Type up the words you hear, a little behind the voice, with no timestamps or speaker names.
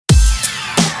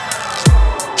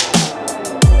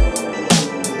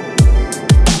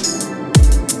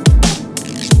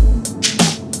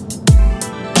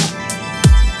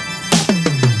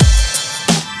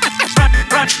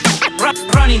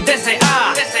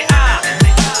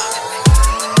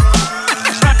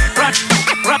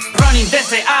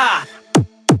TSA.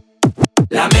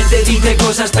 La mente dice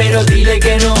cosas pero dile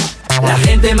que no. La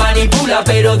gente manipula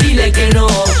pero dile que no.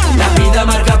 La vida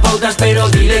marca pautas pero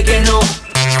dile que no.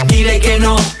 Dile que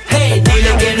no, hey,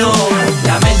 dile que no.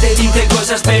 La mente dice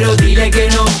cosas pero dile que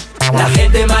no. La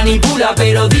gente manipula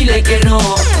pero dile que no.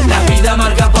 La vida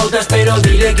marca pautas pero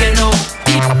dile que no.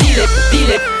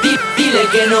 Dile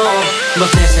que no.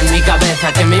 Voces en mi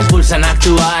cabeza que me impulsan a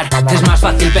actuar. Es más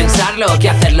fácil pensarlo que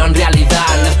hacerlo en realidad.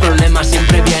 Los problemas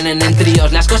siempre vienen en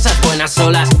tríos, las cosas buenas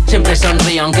solas. Siempre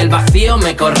sonrío aunque el vacío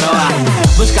me corroa.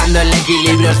 Buscando el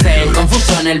equilibrio zen,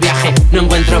 confuso en el viaje. No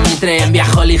encuentro mi tren,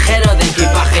 viajo ligero de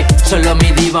equipaje. Solo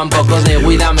mi diva, un poco de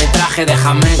huida me traje.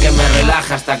 Déjame que me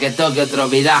relaje hasta que toque otro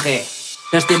viraje.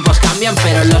 Los tiempos cambian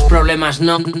pero los problemas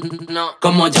no.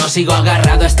 Como yo sigo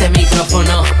agarrado a este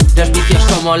micrófono. Los vicios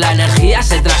como la energía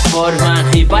se transforman.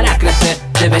 Y para crecer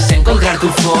debes encontrar tu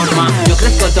forma. Yo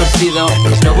crezco torcido,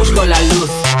 no busco la luz.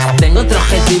 Tengo otro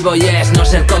objetivo y es no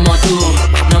ser como tú.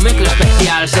 No me creo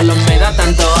especial, solo me da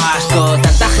tanto asco.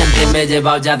 Tanta gente me he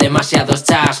llevado ya demasiados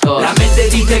chascos. La mente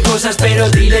dice cosas pero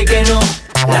dile que no.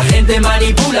 La gente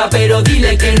manipula pero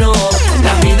dile que no.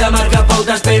 La vida marca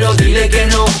pautas pero dile que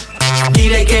no.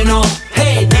 Dile que no,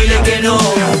 hey, dile que no.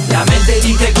 La mente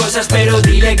dice cosas pero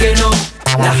dile que no.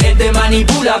 La gente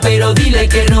manipula pero dile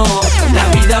que no. La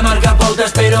vida marca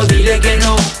pautas pero dile que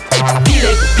no.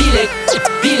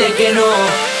 Dile que no.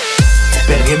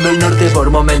 Perdiendo el norte por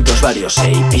momentos varios,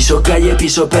 ey. Piso calle,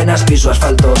 piso penas, piso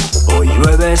asfalto. Hoy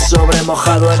llueve sobre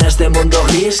mojado en este mundo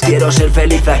gris. Quiero ser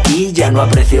feliz aquí, ya no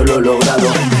aprecio lo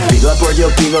logrado. Pido apoyo,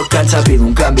 pido cancha, pido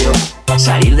un cambio.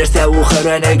 Salir de este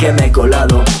agujero en el que me he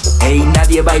colado. Ey,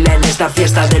 nadie baila en esta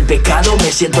fiesta del pecado.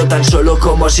 Me siento tan solo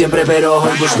como siempre, pero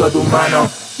hoy busco tu mano.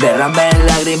 Derrame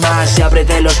lágrimas y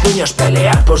ábrete los puños.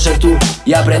 Pelear por ser tú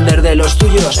y aprender de los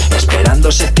tuyos.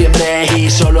 Esperando septiembre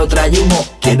y solo trae humo.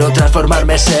 Quiero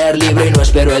transformarme, ser libre y no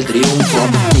espero el triunfo.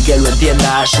 Ni que lo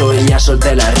entiendas, hoy ya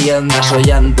solté las riendas. Hoy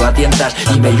ando a tientas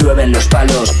y me llueven los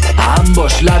palos. A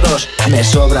ambos lados me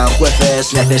sobran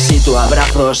jueces. Necesito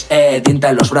abrazos, tinta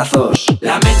en los brazos.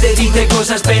 La mente dice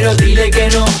cosas pero dile que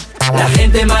no. La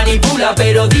gente manipula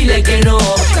pero dile que no.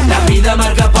 La vida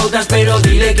marca pautas pero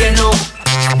dile que no.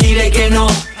 Dile que no,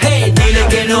 hey, dile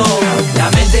que no. La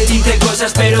mente dice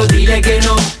cosas pero dile que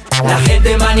no. La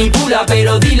gente manipula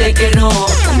pero dile que no.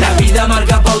 La vida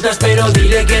marca pautas pero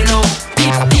dile que no.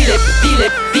 Dile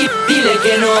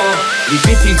que no.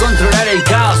 Difícil controlar el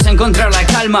caos, encontrar la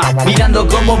calma. Mirando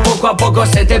como poco a poco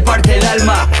se te parte el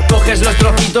alma. Coges los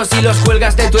trocitos y los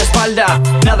cuelgas de tu espalda.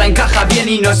 Nada encaja bien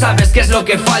y no sabes qué es lo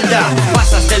que falta.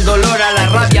 Pasas del dolor a la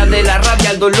rabia, de la rabia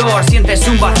al dolor. Sientes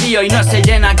un vacío y no se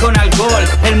llena con alcohol.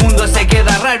 El mundo se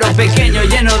queda raro, pequeño,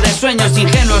 lleno de sueños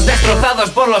ingenuos,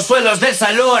 destrozados por los suelos del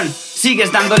salón.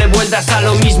 Sigues dándole vueltas a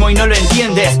lo mismo y no lo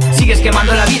entiendes. Sigues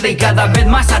quemando la vida y cada vez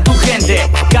más a tu gente.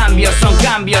 Cambios son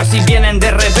cambios y vienen de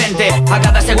repente. A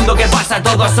cada segundo que pasa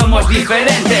todos somos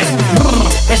diferentes.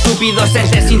 Estúpidos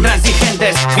entes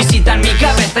intransigentes visitan mi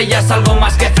cabeza y ya es algo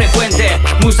más que frecuente.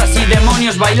 Musas y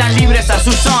demonios bailan libres a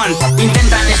su son.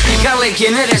 Intentan explicarle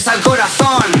quién eres al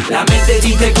corazón. La mente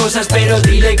dice cosas pero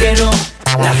dile que no.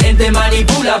 La gente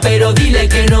manipula pero dile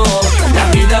que no. La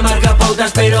vida marca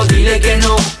pautas pero dile que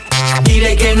no.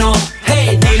 Dile que no,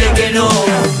 hey, dile que no.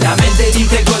 La mente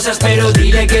dice cosas pero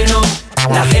dile que no.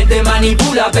 La gente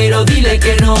manipula pero dile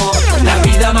que no. La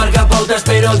vida marca pautas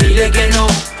pero dile que no.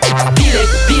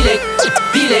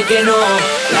 Dile que no.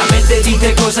 La mente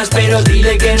dice cosas pero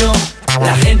dile que no.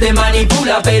 La gente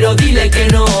manipula pero dile que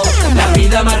no. La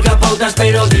vida marca pautas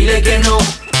pero dile que no.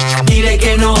 Dile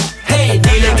que no, hey,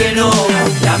 dile que no.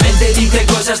 La mente dice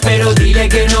cosas pero dile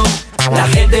que no. La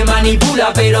gente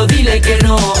manipula pero dile que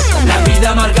no. La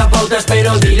vida marca pautas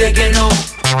pero dile que no.